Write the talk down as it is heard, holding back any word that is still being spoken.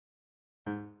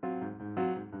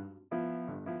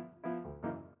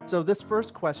So this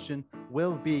first question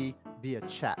will be via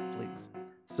chat, please.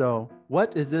 So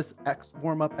what is this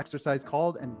warm-up exercise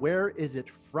called and where is it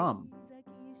from?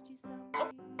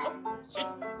 All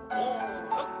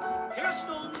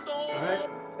right,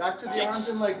 back to the arms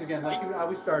and legs again, like how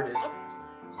we started.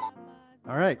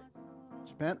 All right,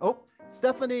 Japan. Oh,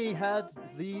 Stephanie had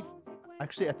the,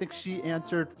 actually, I think she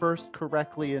answered first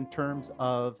correctly in terms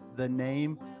of the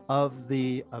name of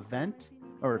the event,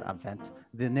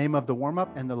 the name of the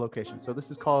warm-up and the location. So this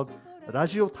is called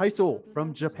Rajio Taiso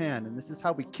from Japan. And this is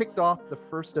how we kicked off the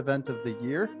first event of the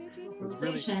year.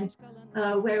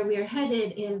 Where we're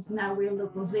headed is now we're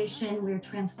localization. We're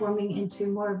transforming into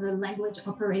more of a language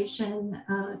operation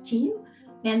team.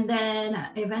 And then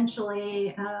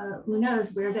eventually, who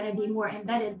knows, we're going to be more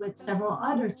embedded with several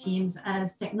other teams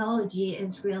as technology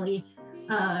is really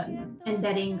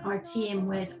embedding our team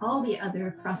with all the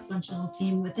other cross-functional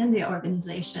team within the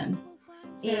organization.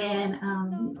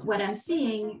 And what I'm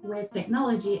seeing with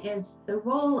technology is the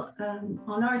role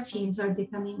on our teams are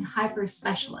becoming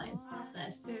hyper-specialized.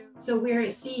 So we're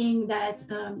seeing that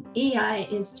AI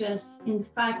is just, in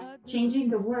fact, changing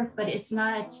the work, but it's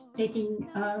not taking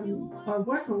our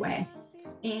work away.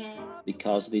 And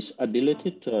because this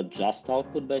ability to adjust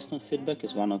output based on feedback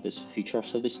is one of the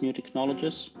features of these new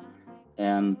technologies.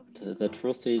 And the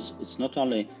truth is, it's not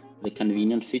only the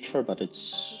convenient feature, but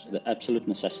it's the absolute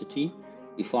necessity.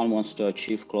 If one wants to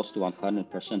achieve close to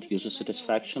 100% user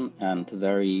satisfaction and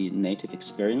very native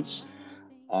experience,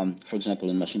 for example,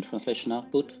 in machine translation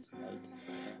output,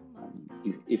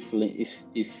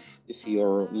 if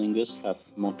your linguists have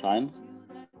more time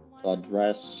to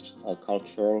address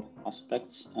cultural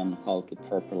aspects and how to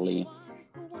properly,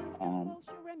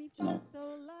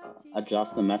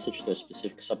 adjust the message to a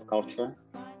specific subculture,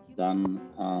 then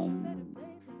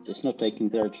it's not taking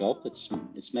their job,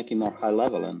 it's making more high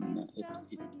level, and it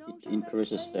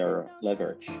increases their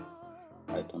leverage,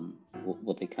 right, on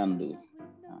what they can do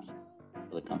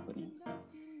for the company.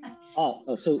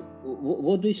 So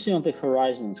what do you see on the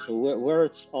horizon? So where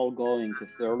it's all going, if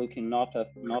we're looking not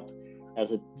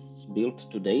as it's built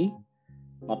today,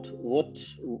 but what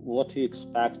do you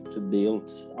expect to build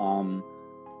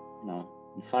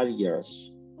in 5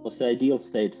 years? What's the ideal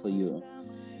state for you?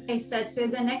 I said, so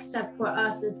the next step for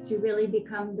us is to really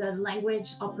become the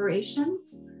language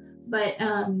operations, but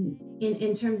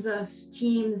in terms of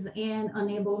teams and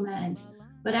enablement.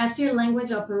 But after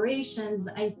language operations,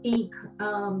 I think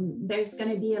there's going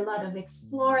to be a lot of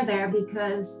explore there,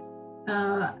 because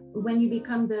when you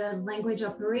become the language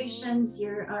operations,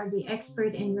 you are the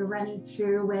expert and you're running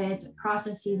through with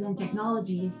processes and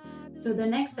technologies. So the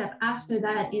next step after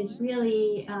that is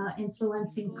really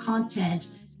influencing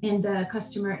content in the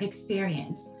customer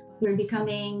experience. We're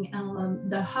becoming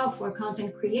the hub for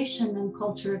content creation and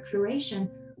culture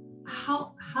curation.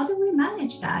 How do we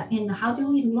manage that? And how do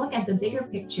we look at the bigger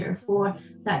picture for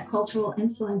that cultural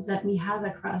influence that we have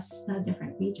across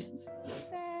different regions?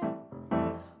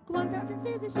 Quantas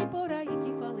vezes existem por aí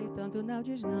que falei tanto, não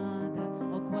diz nada,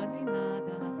 ou quase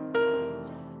nada.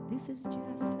 This is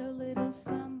just a little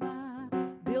samba,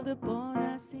 built upon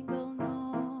a single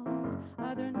note.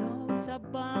 Other notes are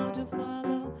bound to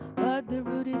follow, but the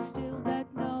root is still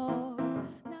that note.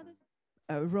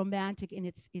 Romantic in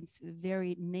its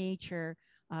very nature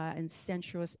and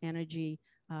sensuous energy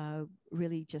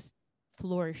really just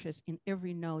flourishes in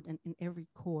every note and in every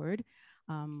chord.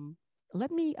 Let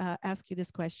me ask you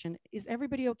this question. Is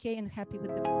everybody okay and happy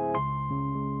with the...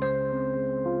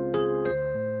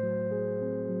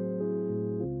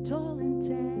 Tall and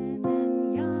tan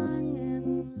and young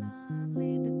and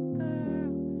lovely, the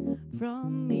girl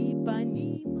from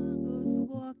Ipanema goes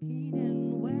walking,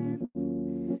 and when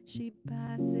she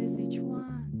passes each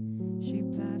one, she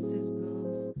passes,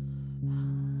 goes,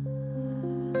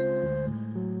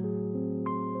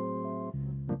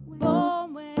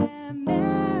 bom é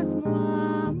mesmo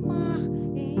amar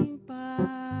em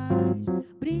paz,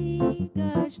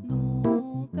 brigas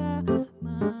nunca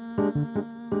mais.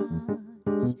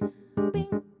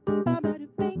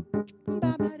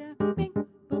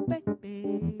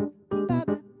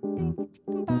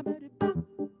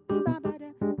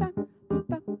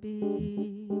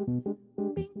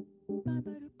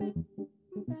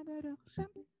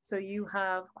 So you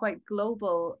have quite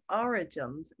global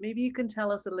origins. Maybe you can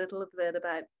tell us a little bit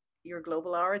about your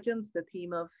global origins, the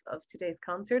theme of today's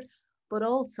concert, but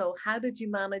also how did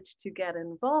you manage to get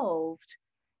involved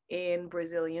in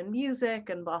Brazilian music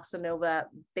and bossa nova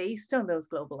based on those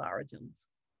global origins?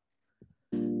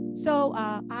 So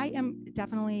I am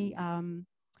definitely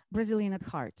Brazilian at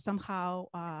heart. Somehow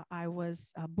I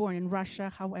was born in Russia.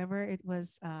 However, it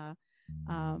was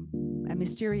a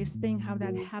mysterious thing how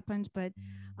that happened. But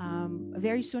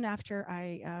very soon after,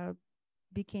 I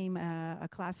became a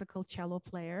classical cello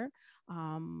player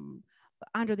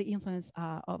under the influence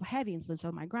of heavy influence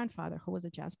of my grandfather, who was a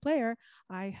jazz player.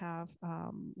 I have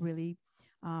really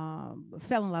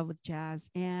fell in love with jazz.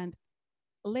 And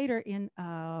later in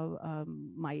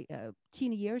my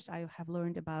teen years, I have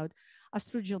learned about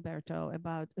Astrud Gilberto,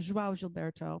 about João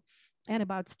Gilberto, and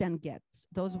about Stan Getz.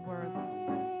 Those were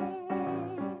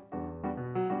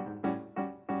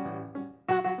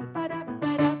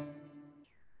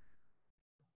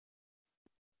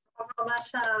Oh,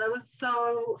 Masha, that was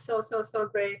so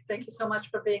great. Thank you so much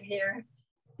for being here.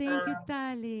 Thank you,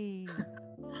 Tali.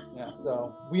 Yeah,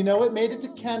 so we know it made it to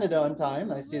Canada on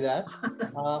time. I see that.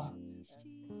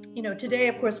 You know, today,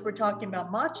 of course, we're talking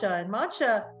about matcha, and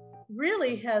matcha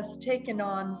really has taken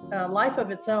on a life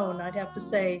of its own, I'd have to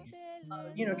say.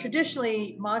 You know,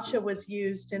 traditionally, matcha was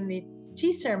used in the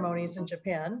tea ceremonies in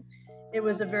Japan. It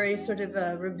was a very sort of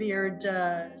a revered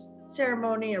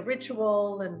ceremony, a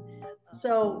ritual. And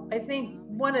so I think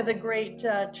one of the great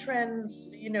trends,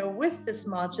 you know, with this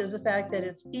matcha is the fact that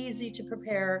it's easy to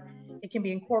prepare. It can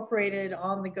be incorporated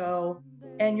on the go,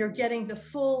 and you're getting the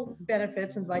full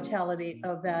benefits and vitality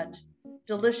of that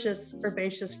delicious,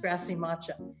 herbaceous, grassy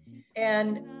matcha.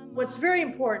 And what's very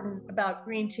important about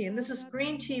green tea, and this is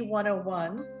green tea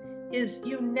 101, is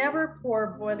you never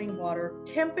pour boiling water.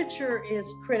 Temperature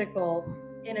is critical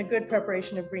in a good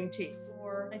preparation of green tea.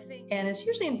 And it's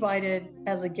usually invited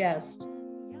as a guest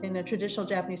in a traditional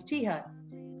Japanese tea hut.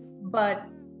 But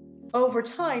over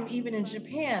time, even in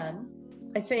Japan,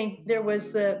 I think there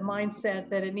was the mindset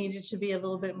that it needed to be a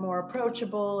little bit more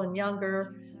approachable and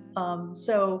younger.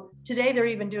 So today they're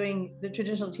even doing the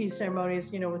traditional tea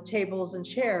ceremonies, you know, with tables and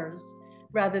chairs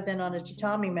rather than on a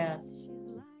tatami mat.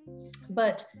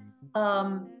 But,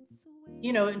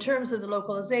 you know, in terms of the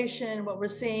localization, what we're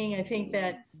seeing, I think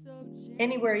that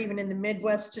anywhere, even in the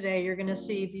Midwest today, you're going to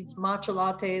see these matcha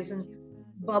lattes and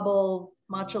bubble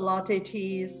matcha latte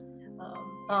teas.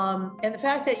 And the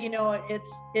fact that, you know,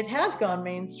 it has gone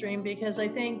mainstream, because I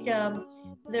think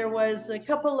there was a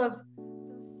couple of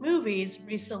movies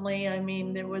recently. I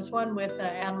mean, there was one with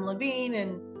Adam Levine,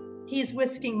 and he's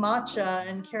whisking matcha,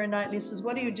 and Keira Knightley says,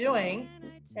 "What are you doing?"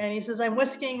 And he says, "I'm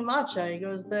whisking matcha." He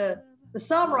goes, the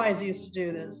samurais used to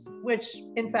do this, which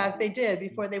in fact they did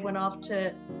before they went off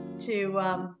to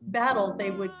battle.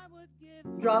 They would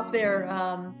drop their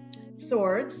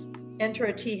swords, enter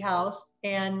a tea house,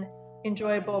 and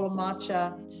enjoy a bowl of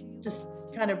matcha, just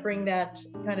kind of bring that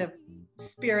kind of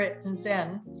spirit and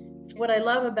zen. What I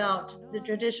love about the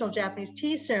traditional Japanese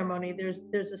tea ceremony,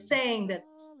 there's a saying that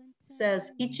says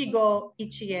ichigo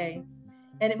ichie,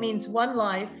 and it means one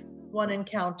life, one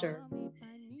encounter.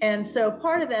 And so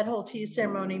part of that whole tea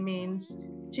ceremony means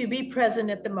to be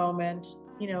present at the moment,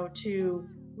 you know, to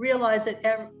realize that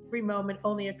every moment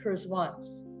only occurs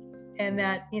once, and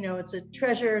that, you know, it's a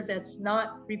treasure that's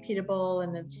not repeatable,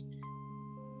 and it's,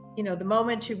 you know, the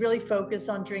moment to really focus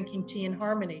on drinking tea in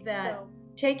harmony. That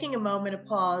taking a moment of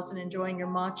pause and enjoying your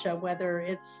matcha, whether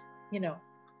it's, you know,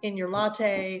 in your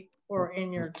latte or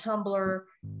in your tumbler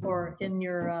or in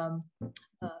your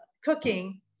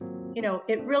cooking, you know,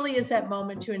 it really is that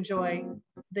moment to enjoy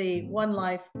the one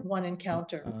life, one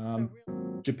encounter.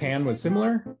 Japan was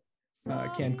similar.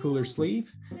 Can cooler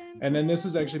sleeve. And then this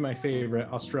was actually my favorite,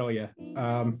 Australia,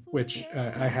 which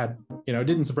I had, you know, it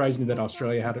didn't surprise me that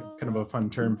Australia had a kind of a fun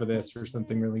term for this or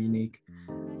something really unique,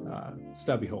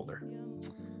 stubby holder.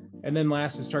 And then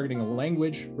last is targeting a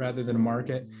language rather than a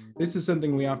market. This is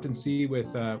something we often see with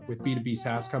B2B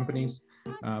SaaS companies.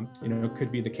 You know, it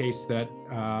could be the case that,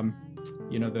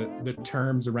 you know, the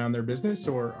terms around their business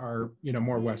are, you know,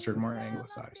 more Western, more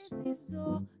anglicized.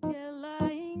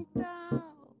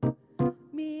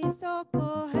 Me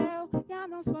socorreu e a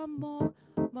nosso amor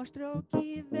mostrou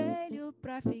que veio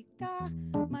pra ficar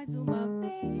mais uma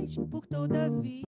vez por toda a vida.